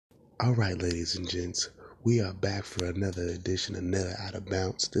All right, ladies and gents, we are back for another edition, another Out of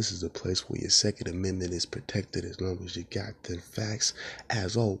Bounds. This is a place where your Second Amendment is protected as long as you got the facts.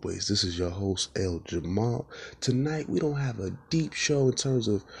 As always, this is your host, El Jamal. Tonight, we don't have a deep show in terms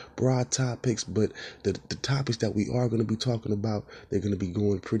of broad topics, but the topics that we are going to be talking about, they're going to be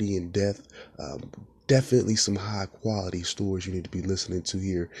going pretty in depth. Definitely some high quality stories you need to be listening to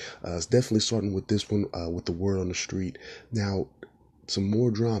here. It's definitely starting with this one, with the word on the street. Now, some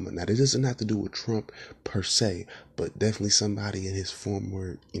more drama. Now, this doesn't have to do with Trump per se, but definitely somebody in his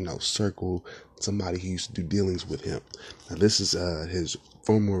former, circle, somebody who used to do dealings with him. Now, this is his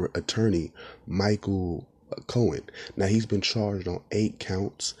former attorney, Michael Cohen. Now, he's been charged on 8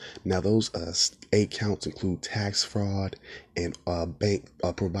 counts. Now, those 8 counts include tax fraud and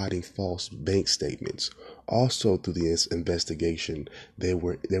providing false bank statements. Also, through this investigation, there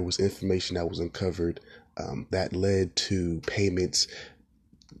was information that was uncovered that led to payments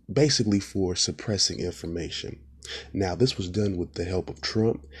basically for suppressing information. Now, this was done with the help of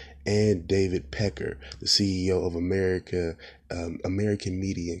Trump and David Pecker, the CEO of American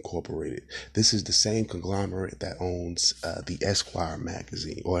Media Incorporated. This is the same conglomerate that owns the Esquire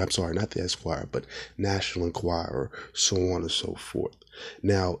magazine, or I'm sorry, not the Esquire, but National Enquirer, so on and so forth.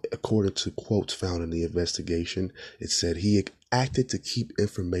 Now, according to quotes found in the investigation, it said he acted to keep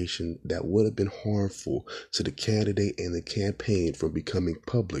information that would have been harmful to the candidate and the campaign from becoming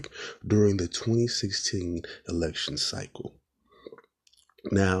public during the 2016 election cycle.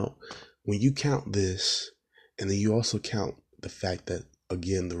 Now, when you count this, and then you also count the fact that,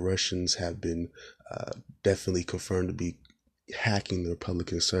 again, the Russians have been definitely confirmed to be hacking the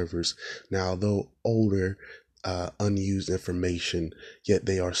Republican servers. Now, although older, unused information, yet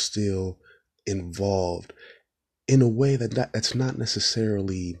they are still involved in a way that's not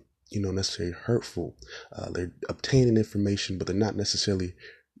necessarily, necessarily hurtful. They're obtaining information, but they're not necessarily,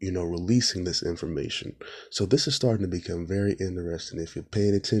 releasing this information. So this is starting to become very interesting. If you're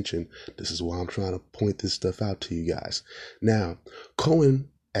paying attention, this is why I'm trying to point this stuff out to you guys. Now, Cohen,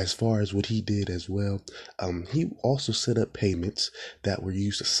 as far as what he did as well, he also set up payments that were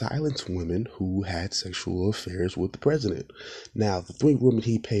used to silence women who had sexual affairs with the president. Now, the 3 women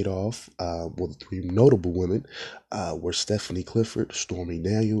he paid off, the 3 notable women, were Stephanie Clifford, Stormy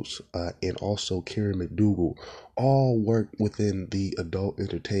Daniels, and also Karen McDougal. All work within the adult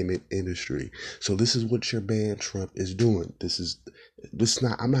entertainment industry. So this is what your man Trump is doing.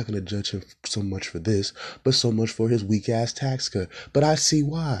 I'm not going to judge him so much for this, but so much for his weak ass tax cut. But I see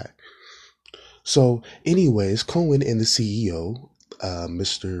why. So anyways, Cohen and the CEO,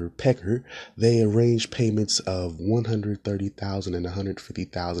 Mr. Pecker, they arranged payments of $130,000 and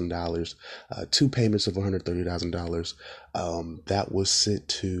 $150,000, 2 payments of $130,000. That was sent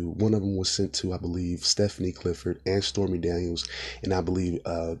to, one of them was sent to, I believe, Stephanie Clifford and Stormy Daniels, and I believe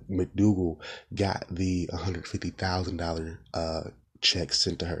McDougal got the $150,000 check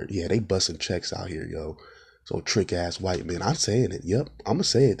sent to her. Yeah, they busting checks out here, yo. So trick ass white men. I'm saying it. Yep, I'm gonna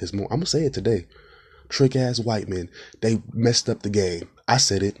say it I'm gonna say it today. Trick ass white men. They messed up the game. I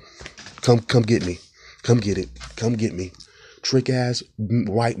said it. Come get me. Come get it. Come get me. Trick ass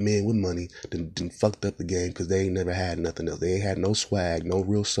white men with money done fucked up the game because they ain't never had nothing else. They ain't had no swag, no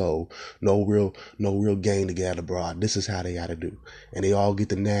real soul, no real game to get out abroad. This is how they gotta do. And they all get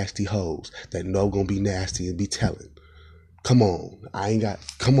the nasty hoes that know gonna be nasty and be telling. Come on.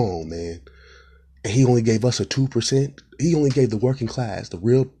 Come on, man. And he only gave us a 2%. He only gave the working class, the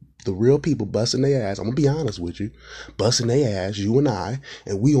real people busting their ass. I'm gonna be honest with you, busting their ass, you and I,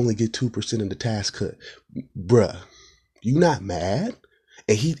 and we only get 2% of the tax cut. Bruh, you not mad?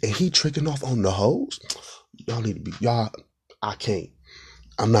 And he tricking off on the hoes? Y'all need to be, I can't.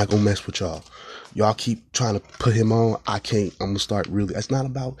 I'm not gonna mess with y'all. Y'all keep trying to put him on. I can't. I'm gonna start really. It's not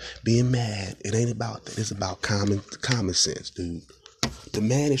about being mad. It ain't about that. It's about common sense, dude. The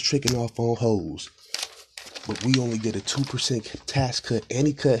man is tricking off on hoes, but we only get a 2% tax cut, and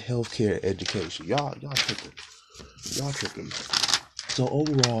he cut healthcare, education. Y'all tripping. Y'all tripping. So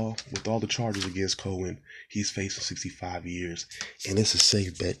overall, with all the charges against Cohen, he's facing 65 years, and it's a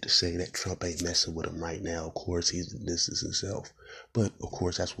safe bet to say that Trump ain't messing with him right now. Of course, he's distancing himself, but of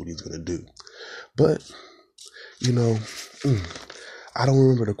course that's what he's gonna do. But I don't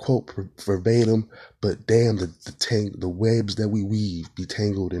remember the quote verbatim, but damn, the webs that we weave be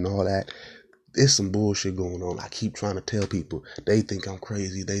tangled and all that. There's some bullshit going on. I keep trying to tell people. They think I'm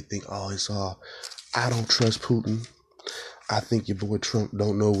crazy. They think, it's all. I don't trust Putin. I think your boy Trump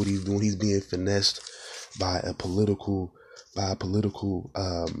don't know what he's doing. He's being finessed by a political, I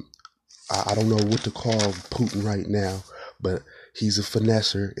don't know what to call Putin right now, but he's a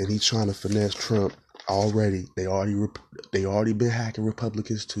finesser and he's trying to finesse Trump They already been hacking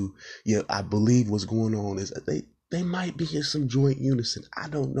Republicans too. Yeah, I believe what's going on is that they might be in some joint unison. I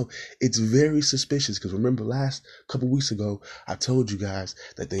don't know. It's very suspicious because remember last couple weeks ago I told you guys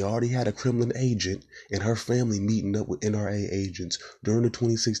that they already had a Kremlin agent and her family meeting up with NRA agents during the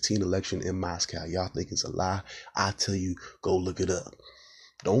 2016 election in Moscow. Y'all think it's a lie? I tell you, go look it up.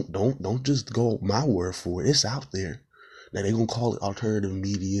 Don't just go my word for it. It's out there. Now they're gonna call it alternative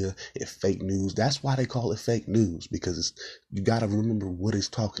media and fake news. That's why they call it fake news, because you gotta remember what it's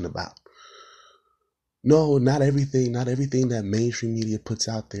talking about. No, not everything that mainstream media puts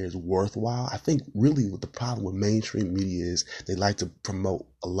out there is worthwhile. I think really what the problem with mainstream media is they like to promote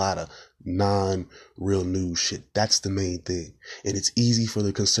a lot of non-real news shit. That's the main thing. And it's easy for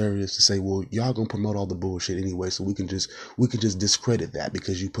the conservatives to say, well, y'all gonna promote all the bullshit anyway, so we can just discredit that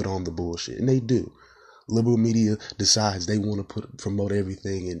because you put on the bullshit. And they do. Liberal media decides they want to promote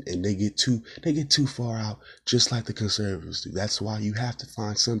everything, and they get too far out, just like the conservatives do. That's why you have to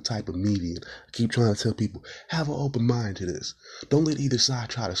find some type of median. I keep trying to tell people, have an open mind to this. Don't let either side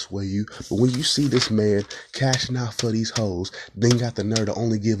try to sway you. But when you see this man cashing out for these hoes, then got the nerve to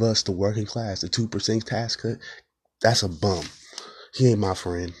only give us, the working class, the 2% tax cut, that's a bum. He ain't my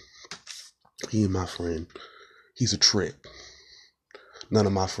friend. He ain't my friend. He's a trick. None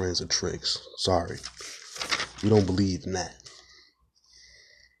of my friends are tricks. Sorry. We don't believe in that.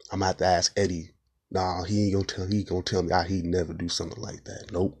 I'm gonna have to ask Eddie. Nah, he gonna tell me he'd never do something like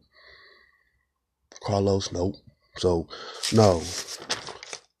that. Nope. Carlos, nope. So no.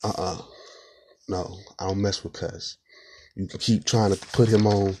 No. I don't mess with Cuz. You can keep trying to put him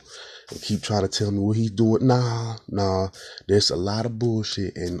on and keep trying to tell me what he's doing. Nah. There's a lot of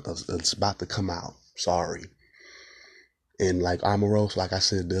bullshit and it's about to come out. Sorry. And like Omarosa, like I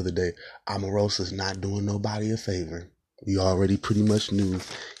said the other day, Omarosa's not doing nobody a favor. We already pretty much knew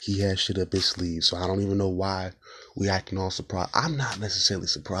he had shit up his sleeve, so I don't even know why we acting all surprised. I'm not necessarily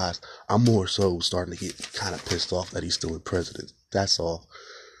surprised. I'm more so starting to get kind of pissed off that he's still in president. That's all.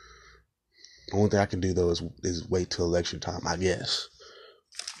 The only thing I can do though is wait till election time, I guess.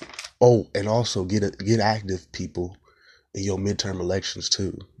 Oh, and also get active, people, in your midterm elections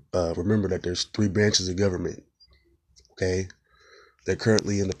too. Remember that there's 3 branches of government. Okay. They're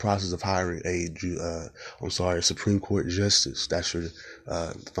currently in the process of hiring a Supreme Court justice. That's your,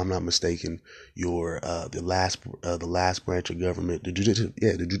 if I'm not mistaken, the last branch of government, the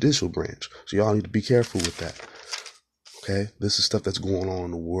judicial branch. So y'all need to be careful with that. Okay, this is stuff that's going on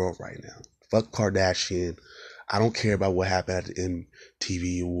in the world right now. Fuck Kardashian. I don't care about what happened at the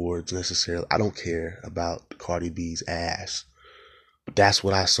MTV Awards necessarily. I don't care about Cardi B's ass. But that's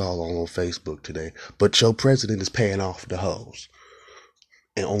what I saw on Facebook today. But your president is paying off the hoes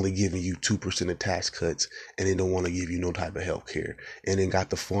and only giving you 2% of tax cuts, and then don't want to give you no type of health care, and then had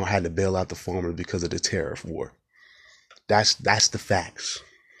to bail out the farmers because of the tariff war. That's the facts.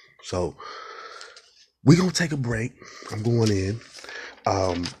 So we're gonna take a break. I'm going in.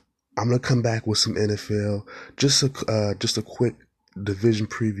 I'm gonna come back with some NFL. Just a quick division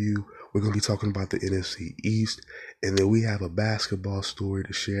preview. We're gonna be talking about the NFC East, and then we have a basketball story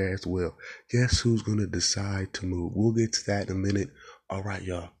to share as well. Guess who's gonna decide to move? We'll get to that in a minute. All right,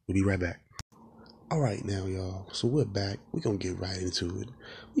 y'all. We'll be right back. All right, now, y'all. So we're back. We're going to get right into it.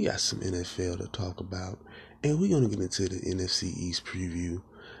 We got some NFL to talk about, and we're going to get into the NFC East preview.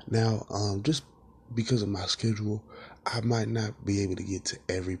 Now, just because of my schedule, I might not be able to get to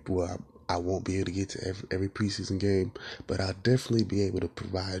I won't be able to get to every preseason game, but I'll definitely be able to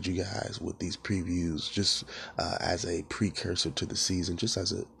provide you guys with these previews just as a precursor to the season, just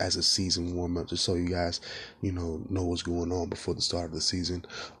as a season warm up, just so you guys know what's going on before the start of the season.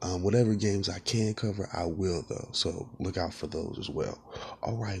 Whatever games I can cover, I will though, so look out for those as well.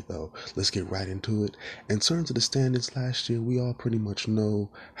 All right though, let's get right into it. In terms of the standings last year, we all pretty much know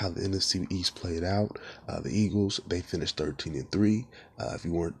how the NFC East played out. The Eagles, they finished 13-3. If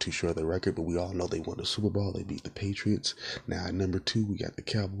you weren't too sure of the record, but we all know they won the Super Bowl. They beat the Patriots. Now at number 2, we got the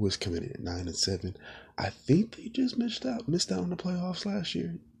Cowboys coming in at 9-7. I think they just missed out on the playoffs last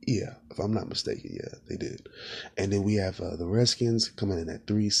year. Yeah, if I'm not mistaken, yeah, they did. And then we have the Redskins coming in at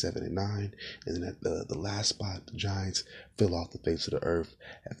 3-7-9, and then at the last spot, the Giants fell off the face of the earth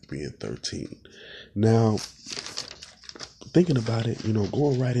at 3-13. Now, thinking about it,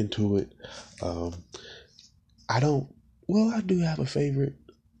 going right into it, I do have a favorite.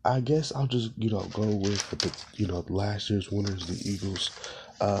 I guess I'll just, go with last year's winners, the Eagles.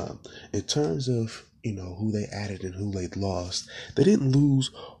 In terms of who they added and who they lost, they didn't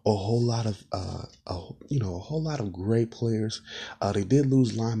lose a whole lot of a whole lot of great players. They did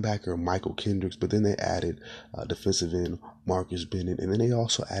lose linebacker Michael Kendricks, but then they added defensive end Marcus Bennett, and then they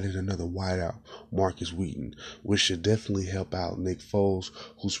also added another wideout, Marcus Wheaton, which should definitely help out Nick Foles,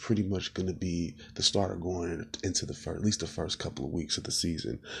 who's pretty much going to be the starter going into at least the first couple of weeks of the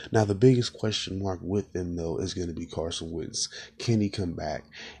season. Now, the biggest question mark with them though is going to be Carson Wentz. Can he come back?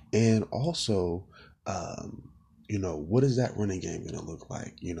 And also, what is that running game going to look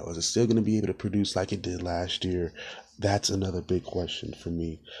like? Is it still going to be able to produce like it did last year? That's another big question for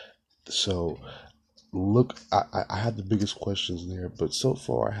me. So, look, I have the biggest questions there, but so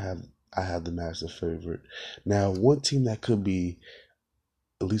far I have the massive favorite. Now, one team that could be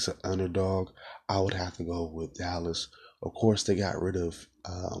at least an underdog, I would have to go with Dallas. Of course, they got rid of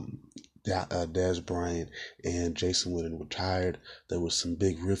Dez Bryant and Jason Witten retired. There was some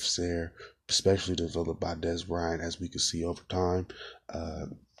big rifts there, especially developed by Dez Bryant, as we could see over time.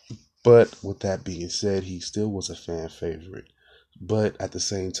 But with that being said, he still was a fan favorite. But at the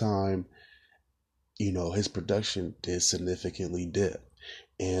same time, his production did significantly dip.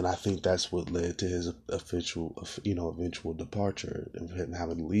 And I think that's what led to his eventual departure and him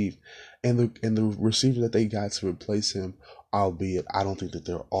having to leave. And the receiver that they got to replace him, albeit I don't think that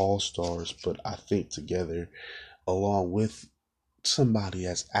they're all stars, but I think together, along with somebody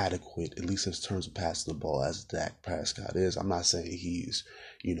as adequate, at least in terms of passing the ball, as Dak Prescott is. I'm not saying he's,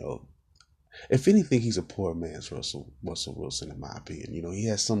 if anything, he's a poor man's Russell Wilson, in my opinion. He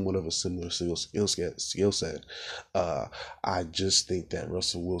has somewhat of a similar skill set. I just think that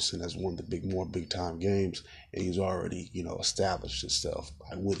Russell Wilson has won the more big time games, and he's already established himself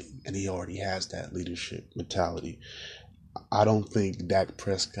by winning, and he already has that leadership mentality. I don't think Dak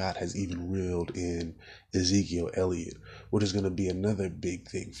Prescott has even reeled in Ezekiel Elliott, which is going to be another big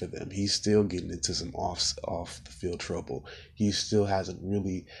thing for them. He's still getting into some off the field trouble. He still hasn't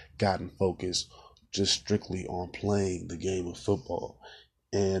really gotten focused just strictly on playing the game of football.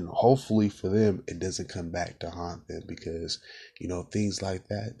 And hopefully for them, it doesn't come back to haunt them because, things like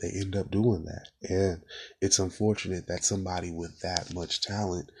that, they end up doing that. And it's unfortunate that somebody with that much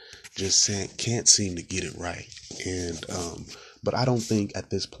talent just can't seem to get it right. But I don't think at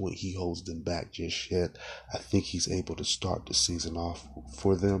this point he holds them back just yet. I think he's able to start the season off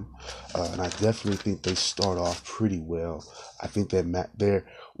for them. And I definitely think they start off pretty well. I think that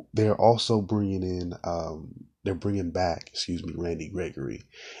they're also bringing in, they're bringing back, Randy Gregory.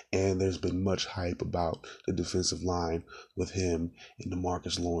 And there's been much hype about the defensive line with him and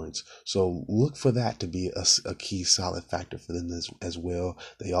DeMarcus Lawrence. So look for that to be a key solid factor for them as well.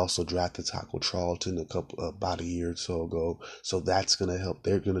 They also drafted Taco Charlton about a year or so ago. So that's going to help.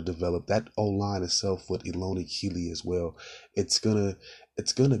 They're going to develop that O-line itself with Eloni Keeley as well. It's going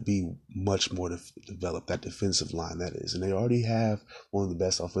to be much more to develop that defensive line, that is. And they already have one of the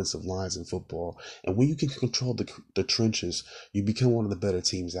best offensive lines in football. And when you can control the trenches, you become one of the better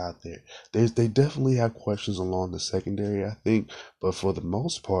teams out there. They definitely have questions along the secondary, I think. But for the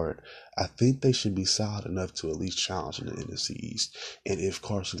most part, I think they should be solid enough to at least challenge in the NFC East. And if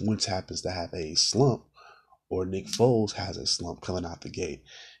Carson Wentz happens to have a slump, or Nick Foles has a slump coming out the gate,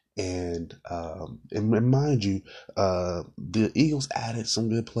 and mind you, the Eagles added some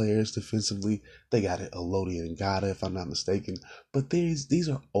good players defensively. They got it, Elodie and Ngata, if I'm not mistaken. But these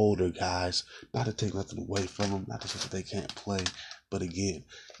are older guys. Not to take nothing away from them, not to say that they can't play. But again,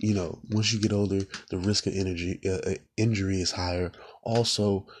 once you get older, the risk of injury is higher.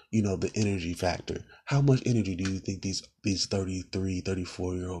 Also, the energy factor. How much energy do you think these 33,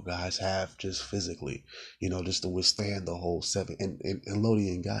 34-year-old guys have just physically, just to withstand the whole seven? And Lodi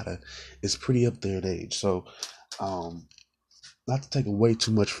and Ngata is pretty up there in age. So, not to take away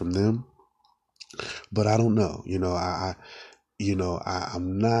too much from them, but I don't know.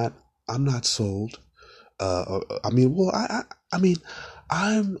 I'm not sold.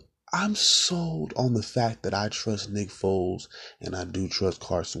 I'm sold on the fact that I trust Nick Foles and I do trust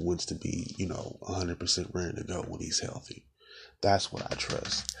Carson Wentz to be, 100% ready to go when he's healthy. That's what I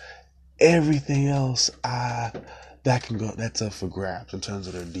trust. Everything else, that can go. That's up for grabs in terms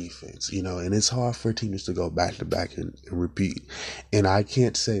of their defense, and it's hard for teams to go back to back and repeat. And I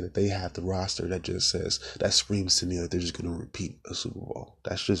can't say that they have the roster that screams to me that they're just going to repeat a Super Bowl.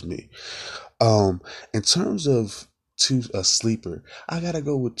 That's just me. In terms of two a sleeper. I gotta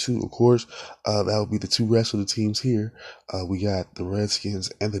go with two, of course. That would be the two rest of the teams here. We got the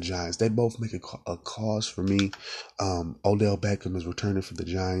Redskins and the Giants. They both make a cause for me. Odell Beckham is returning for the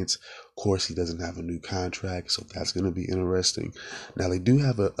Giants. Of course, he doesn't have a new contract, so that's going to be interesting. Now, they do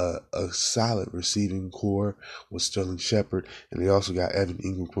have a solid receiving core with Sterling Shepard, and they also got Evan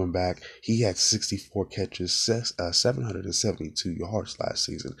Ingram coming back. He had 64 catches, 772 yards last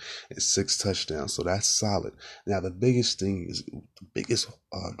season, and 6 touchdowns, so that's solid. Now, the biggest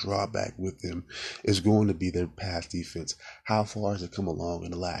drawback with them is going to be their pass defense. How far has it come along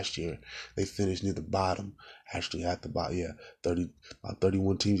in the last year? They finished near the bottom. Actually, at the bottom,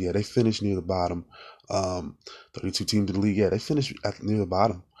 31 teams. Yeah, they finished near the bottom. 32 teams in the league. Yeah, they finished near the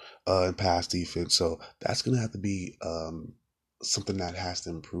bottom in pass defense. So that's going to have to be something that has to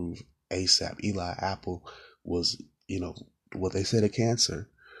improve ASAP. Eli Apple was, what they said, a cancer.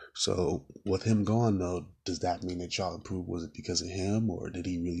 So with him gone, though, does that mean that y'all improved? Was it because of him, or did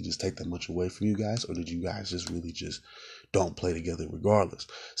he really just take that much away from you guys, or did you guys just really just don't play together regardless?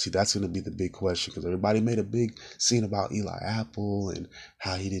 See, that's going to be the big question, because everybody made a big scene about Eli Apple and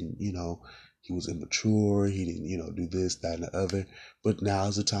how he didn't, he was immature, he didn't, do this, that, and the other. But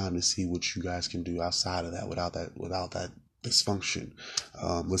now's the time to see what you guys can do outside of that, without that dysfunction.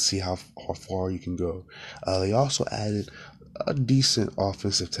 Let's see how far you can go. They also added a decent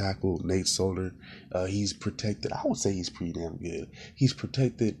offensive tackle, Nate Solder. He's protected. I would say he's pretty damn good. He's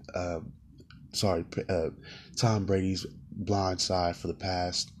protected Tom Brady's blind side for the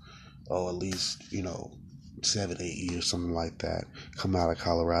past, at least, 7, 8 years, something like that, come out of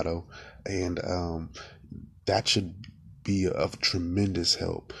Colorado. And that should be of tremendous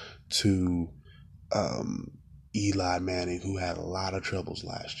help to Eli Manning, who had a lot of troubles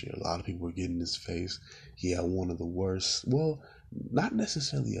last year. A lot of people were getting in his face. He had one of the worst, well, not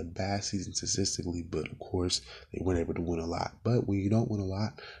necessarily a bad season statistically, but of course they weren't able to win a lot. But when you don't win a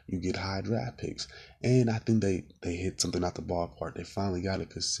lot, you get high draft picks. And I think they hit something out the ballpark. They finally got a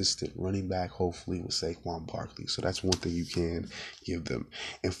consistent running back, hopefully, with Saquon Barkley. So that's one thing you can give them.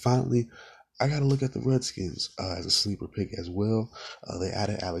 And finally, I got to look at the Redskins as a sleeper pick as well. They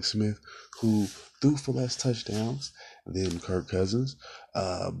added Alex Smith, who threw for less touchdowns than Kirk Cousins,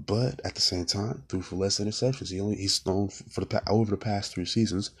 but at the same time threw for less interceptions. He's thrown for over the past 3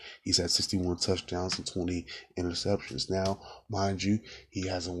 seasons. He's had 61 touchdowns and 20 interceptions. Now, mind you, he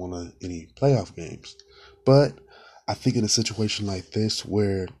hasn't won any playoff games, but I think in a situation like this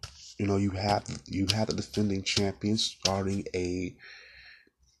where you have the defending champions starting a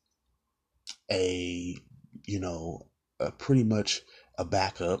pretty much a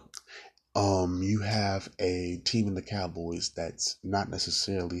backup. You have a team in the Cowboys that's not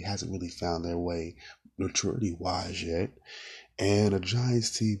necessarily hasn't really found their way maturity wise yet, and a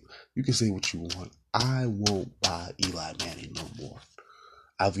Giants team. You can say what you want. I won't buy Eli Manning no more.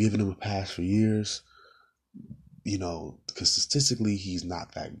 I've given him a pass for years, because statistically he's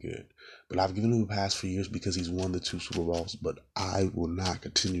not that good. But I've given him a pass for years because he's won the 2 Super Bowls. But I will not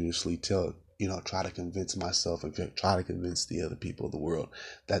continuously try to convince myself and try to convince the other people of the world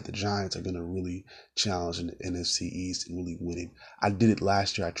that the Giants are going to really challenge in the NFC East and really winning. I did it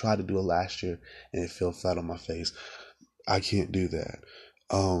last year. I tried to do it last year and it fell flat on my face. I can't do that.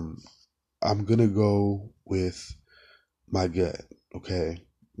 I'm going to go with my gut. Okay.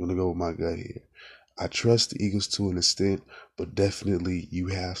 I'm going to go with my gut here. I trust the Eagles to an extent, but definitely you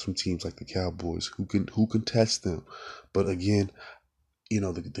have some teams like the Cowboys who can test them. But again,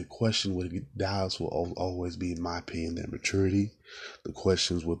 the question with Dallas will always be, in my opinion, their maturity. The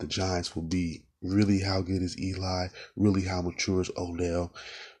questions with the Giants will be really how good is Eli, really how mature is Odell.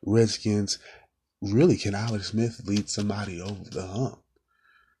 Redskins, really, can Alex Smith lead somebody over the hump?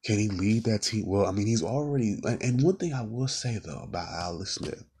 Can he lead that team? Well, I mean, he's already, and one thing I will say though about Alex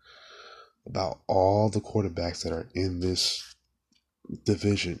Smith, about all the quarterbacks that are in this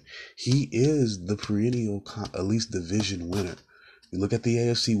division, he is the perennial, at least division winner. You look at the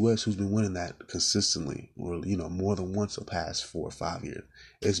AFC West, who's been winning that consistently, or more than once the past 4 or 5 years.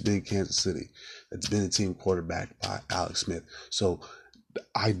 It's been Kansas City. It's been a team quarterbacked by Alex Smith. So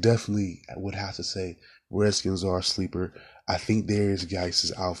I definitely would have to say Redskins are a sleeper. I think Darius Geis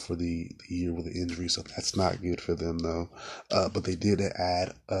is out for the year with an injury, so that's not good for them though. But they did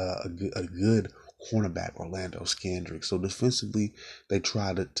add a good cornerback, Orlando Scandrick. So defensively, they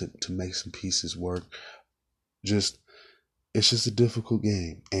tried to make some pieces work. It's just a difficult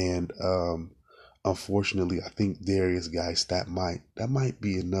game, and unfortunately, I think Darius Geis that might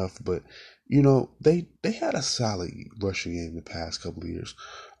be enough. But they had a solid rushing game the past couple of years.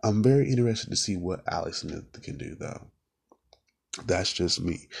 I'm very interested to see what Alex Smith can do, though. That's just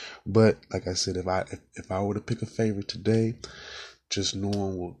me. But like I said, if I were to pick a favorite today, just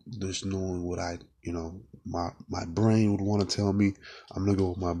knowing what I my brain would want to tell me, I'm gonna go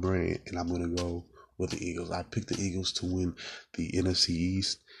with my brain, and I'm gonna go with the Eagles. I picked the Eagles to win the NFC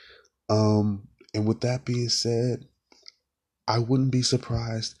East. And with that being said, I wouldn't be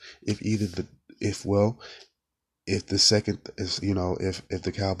surprised if either the if well if the second is if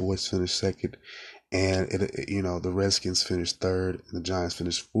the Cowboys finish second and the Redskins finish third and the Giants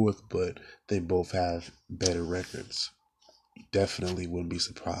finish fourth, but they both have better records. Definitely wouldn't be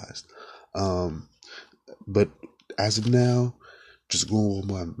surprised. Um, but as of now, just going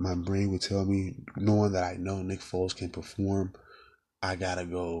with my brain would tell me, knowing that I know Nick Foles can perform, I gotta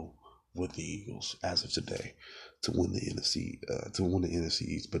go with the Eagles as of today to win the NFC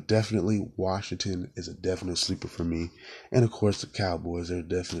East. But definitely Washington is a definite sleeper for me, and of course the Cowboys are a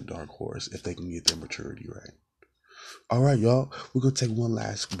definite dark horse if they can get their maturity right. All right, y'all. We're gonna take one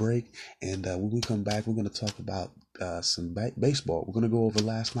last break, and when we come back, we're gonna talk about some baseball. We're gonna go over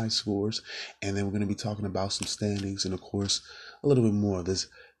last night's scores, and then we're gonna be talking about some standings, and of course, a little bit more of this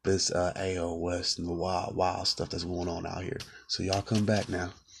AL West and the wild stuff that's going on out here. So y'all come back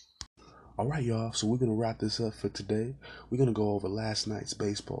now. All right, y'all. So we're going to wrap this up for today. We're going to go over last night's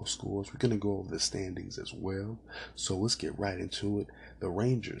baseball scores. We're going to go over the standings as well. So let's get right into it. The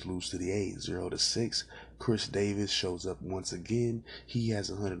Rangers lose to the A's 0-6. Chris Davis shows up once again. He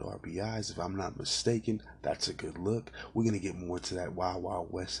has 100 RBIs, if I'm not mistaken. That's a good look. We're going to get more to that Wild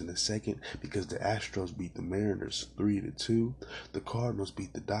Wild West in a second because the Astros beat the Mariners 3-2. The Cardinals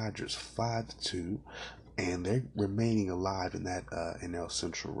beat the Dodgers 5-2. And they're remaining alive in that NL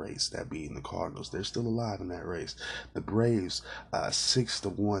Central race, that being the Cardinals. They're still alive in that race. The Braves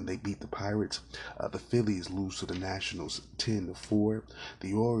 6-1, they beat the Pirates. The Phillies lose to the Nationals 10-4.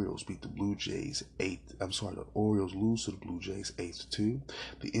 The Orioles beat the Blue Jays 8. I'm sorry, the Orioles lose to the Blue Jays 8-2.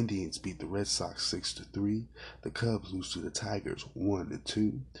 The Indians beat the Red Sox 6-3. The Cubs lose to the Tigers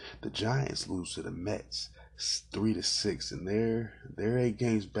 1-2. The Giants lose to the Mets 3-6, and they're 8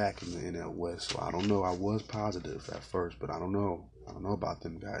 games back in the NL West. So I don't know. I was positive at first, but I don't know. I don't know about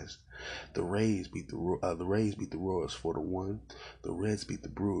them guys. The Rays beat the Royals 4-1. The Reds beat the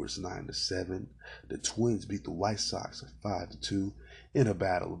Brewers 9-7. The Twins beat the White Sox 5-2 in a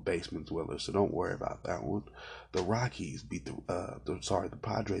battle of basement dwellers. So don't worry about that one. The Rockies beat the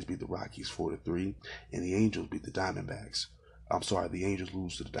Padres beat the Rockies 4-3, and the Angels beat the Diamondbacks. I'm sorry, the Angels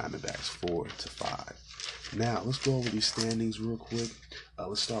lose to the Diamondbacks 4-5. Now, let's go over these standings real quick.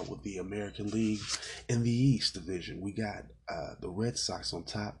 Let's start with the American League. In the East Division, we got the Red Sox on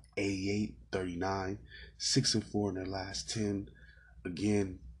top, 88-39, 6-4 in their last 10.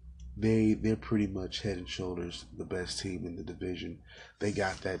 Again, they're pretty much head and shoulders the best team in the division. They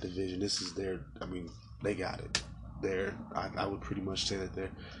got that division. This is their. I mean, they got it. I would pretty much say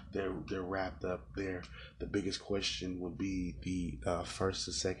that they're wrapped up. The biggest question would be the first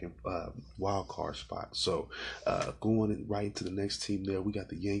and second wild card spot. So going right into the next team there, we got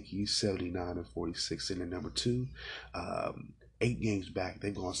the Yankees 79-46 in the number two. 8 games back.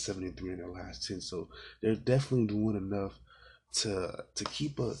 They've gone 7-3 in their last 10. So they're definitely doing enough to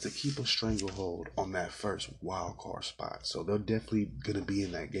keep a stranglehold on that first wild card spot. So they're definitely gonna be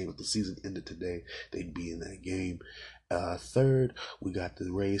in that game. If the season ended today, they'd be in that game. Third, we got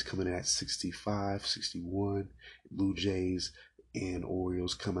the Rays coming in at 65-61. Blue Jays and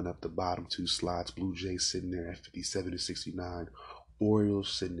Orioles coming up the bottom two slots. Blue Jays sitting there at 57-69. Orioles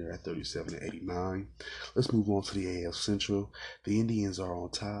sitting there at 37-89. Let's move on to the AL Central. The Indians are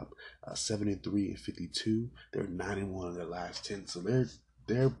on top, 7-3-52. They're 9-1 in their last 10, so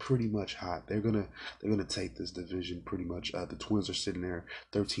they're pretty much hot. They're gonna take this division pretty much. The Twins are sitting there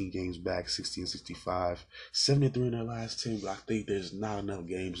 13 games back, 60-65, 7-3 in their last 10. But I think there's not enough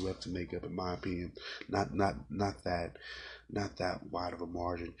games left to make up, in my opinion. Not that wide of a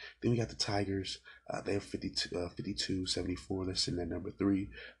margin. Then we got the Tigers. They're 52-74. They're sitting at number 3.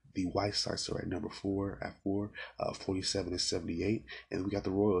 The White Sox are at number 4 at 47-78. And we got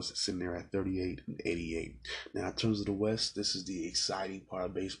the Royals sitting there at 38-88. Now, in terms of the West, this is the exciting part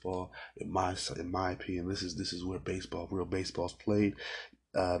of baseball. In my opinion, this is where real baseball's played.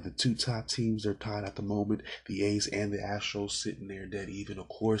 The two top teams are tied at the moment. The A's and the Astros sitting there dead even. Of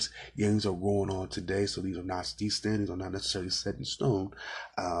course, games are going on today, so these standings are not necessarily set in stone.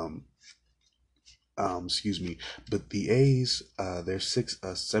 Excuse me. But the A's, they're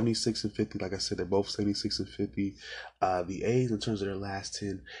 76-50. Like I said, they're both 76-50. The A's, in terms of their last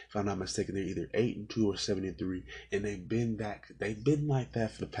 10, if I'm not mistaken, they're either 8-2 or 7-3, and they've been like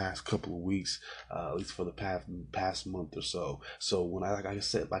that for the past couple of weeks, at least for the past month or so. So when like I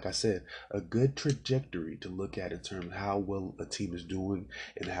said, a good trajectory to look at in terms of how well a team is doing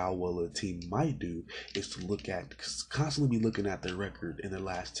and how well a team might do is to constantly be looking at their record in their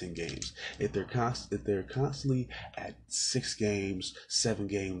last 10 games. If they're constantly at 6 games, 7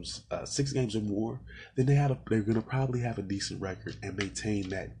 games, 6 games or more, then they're gonna probably have a decent record and maintain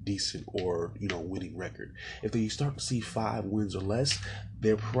that decent or winning record. If they start to see 5 wins or less,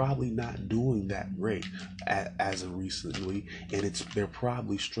 they're probably not doing that great as of recently, and they're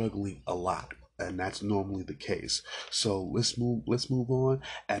probably struggling a lot, and that's normally the case. So let's move on.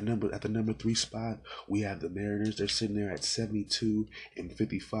 At the number 3 spot, we have the Mariners. They're sitting there at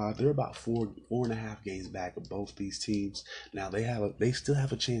 72-55. They're about four and a half games back of both these teams. Now they still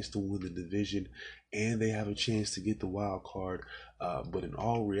have a chance to win the division, and they have a chance to get the wild card. But in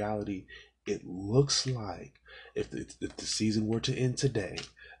all reality, it looks like if the season were to end today,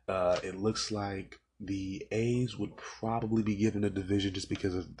 it looks like the A's would probably be given a division just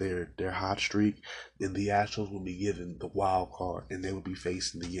because of their hot streak. Then the Astros would be given the wild card, and they would be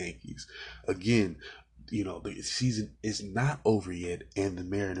facing the Yankees. Again, the season is not over yet, and the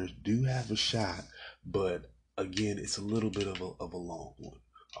Mariners do have a shot, but again, it's a little bit of a long one.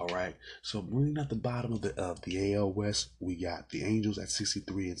 All right. So moving at the bottom of the AL West, we got the Angels at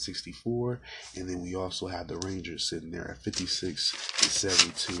 63-64, and then we also have the Rangers sitting there at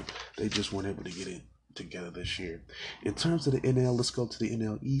 56-72. They just weren't able to get it together this year. In terms of the NL, let's go to the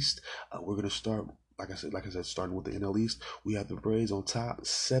NL East. We're gonna start. Like I said, starting with the NL East, we have the Braves on top,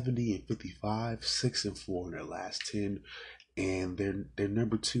 70-55, 6-4 in their last 10. And their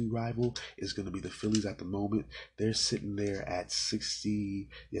number 2 rival is going to be the Phillies at the moment. They're sitting there at 68-57,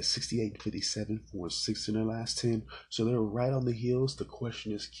 4-6 in their last 10. So they're right on the heels. The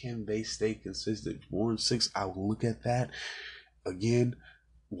question is, can they stay consistent? 4-6, I will look at that. Again,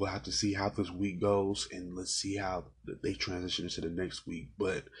 we'll have to see how this week goes, and let's see how they transition into the next week.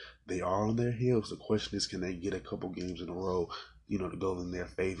 But they are on their heels. The question is, can they get a couple games in a row, to go in their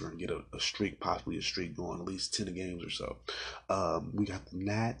favor and get a streak, possibly a streak going, at least 10 games or so. We got the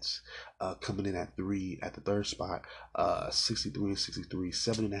Nats coming in at the third spot, 63-63,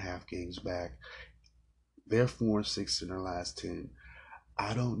 7.5 games back. They're 4-6 in their last 10.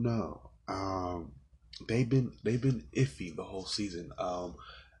 I don't know. They've been iffy the whole season.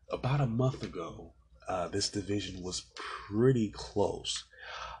 About a month ago, this division was pretty close.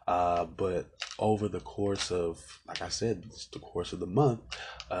 But over the course of, like I said, the course of the month,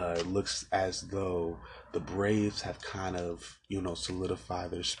 it looks as though the Braves have kind of,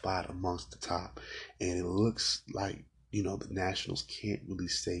 solidified their spot amongst the top. And it looks like, the Nationals can't really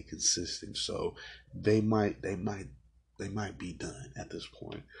stay consistent. So they might be done at this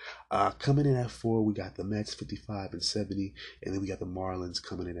point. Coming in at 4, we got the Mets 55-70, and then we got the Marlins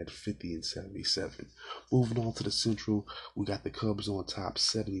coming in at 50-77. Moving on to the Central, we got the Cubs on top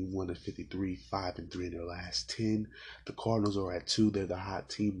 71-53, 5-3 in their last 10. The Cardinals are at 2. They're the hot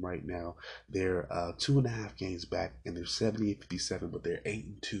team right now. They're 2.5 games back, and they're 70-57, but they're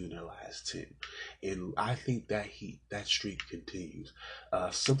 8-2 in their last 10. And I think that streak continues.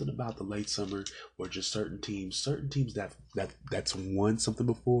 Something about the late summer where just certain teams that's won something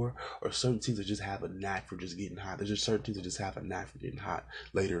before, or certain teams that just have a knack for just getting hot. There's just certain teams that just have a knack for getting hot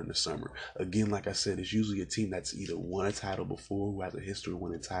later in the summer. Again, like I said, it's usually a team that's either won a title before, who has a history of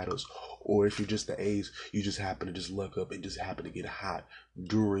winning titles, or if you're just the A's, you just happen to just luck up and just happen to get hot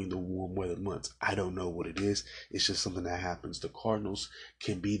during the warm weather months. I don't know what it is. It's just something that happens. The Cardinals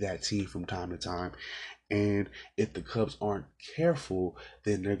can be that team from time to time. And if the Cubs aren't careful,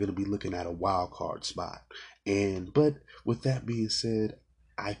 then they're going to be looking at a wild card spot. But with that being said,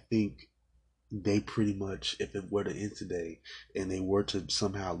 I think they pretty much, if it were to end today and they were to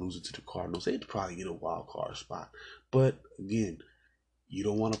somehow lose it to the Cardinals, they'd probably get a wild card spot. But again, you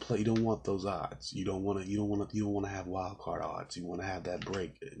don't want to play. You don't want those odds. You don't want to have wild card odds. You want to have that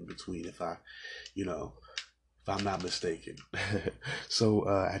break in between. If I'm not mistaken. So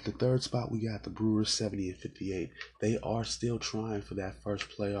at the third spot, we got the Brewers 70-58. They are still trying for that first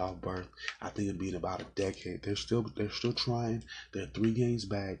playoff berth. I think it'll be in about a decade. They're still trying. They're 3 games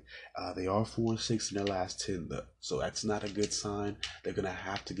back. They are 4-6 in their last 10. So that's not a good sign. They're gonna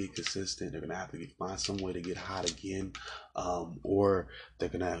have to get consistent. They're gonna have to find some way to get hot again, or they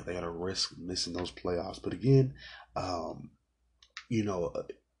gotta risk missing those playoffs. But again,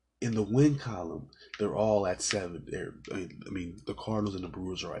 in the win column, they're all at 7. I mean, the Cardinals and the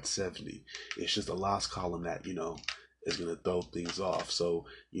Brewers are at 70. It's just the loss column that is going to throw things off. So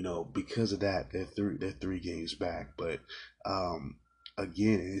because of that, they're 3 games back. But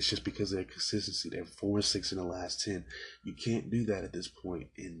again, it's just because of their consistency. They're 4-6 in the last 10. You can't do that at this point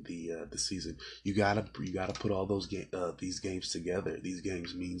in the season. You gotta put all these games together. These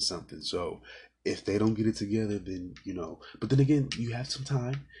games mean something. So if they don't get it together, then But then again, you have some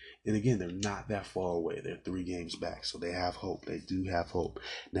time, and again, they're not that far away. They're 3 games back, so they have hope. They do have hope.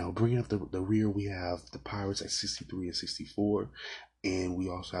 Now, bringing up the rear, we have the Pirates at 63 and 64, and we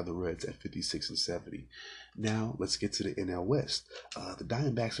also have the Reds at 56 and 70. Now, let's get to the NL West. The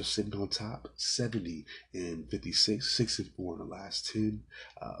Diamondbacks are sitting on top, 70 and 56, 6-4 in the last 10.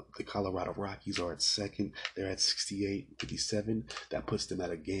 The Colorado Rockies are at second. They're at 68 and 57. That puts them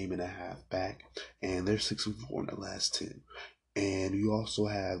at a game and a half back, and they're 6-4 in the last 10. And you also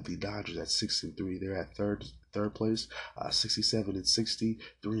have the Dodgers at 6-3. They're at third place, 67 and 60,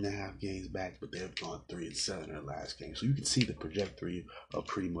 3.5 games back, but they've gone 3-7 in their last game. So you can see the trajectory of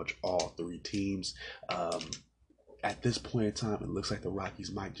pretty much all 3 teams. At this point in time, it looks like the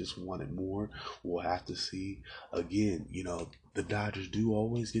Rockies might just want it more. We'll have to see. Again, the Dodgers do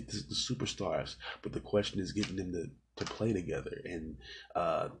always get the superstars, but the question is getting them to play together. And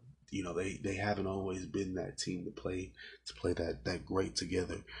they haven't always been that team to play that great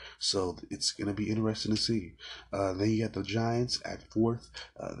together. So it's gonna be interesting to see. Then you got the Giants at 4th.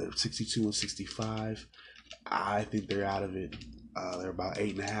 They're 62 and 65. I think they're out of it. They're about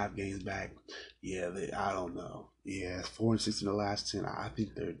 8.5 games back. Yeah, I don't know. Yeah, 4-6 in the last 10. I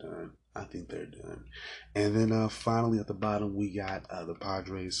think they're done. And then finally at the bottom we got the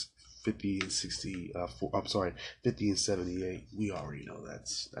Padres 50 and 60. I'm sorry, 50 and 78. We already know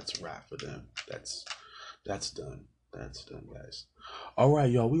that's a wrap for them. That's done. That's done, guys. All right,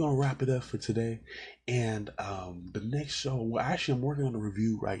 y'all. We're gonna wrap it up for today, and the next show. Well, actually, I'm working on a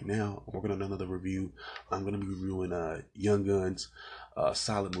review right now. I'm working on another review. I'm gonna be reviewing Young Guns,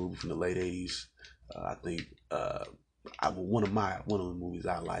 solid movie from the late '80s. I think one of the movies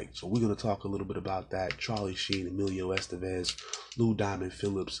I like. So we're gonna talk a little bit about that. Charlie Sheen, Emilio Estevez, Lou Diamond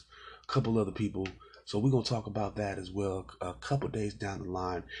Phillips, a couple other people. So we're gonna talk about that as well a couple days down the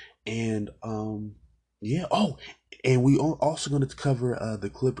line, and yeah. Oh, and we are also going to cover the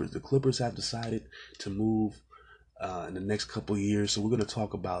Clippers. The Clippers have decided to move in the next couple years, so we're going to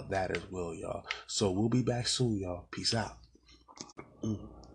talk about that as well, y'all. So we'll be back soon, y'all. Peace out.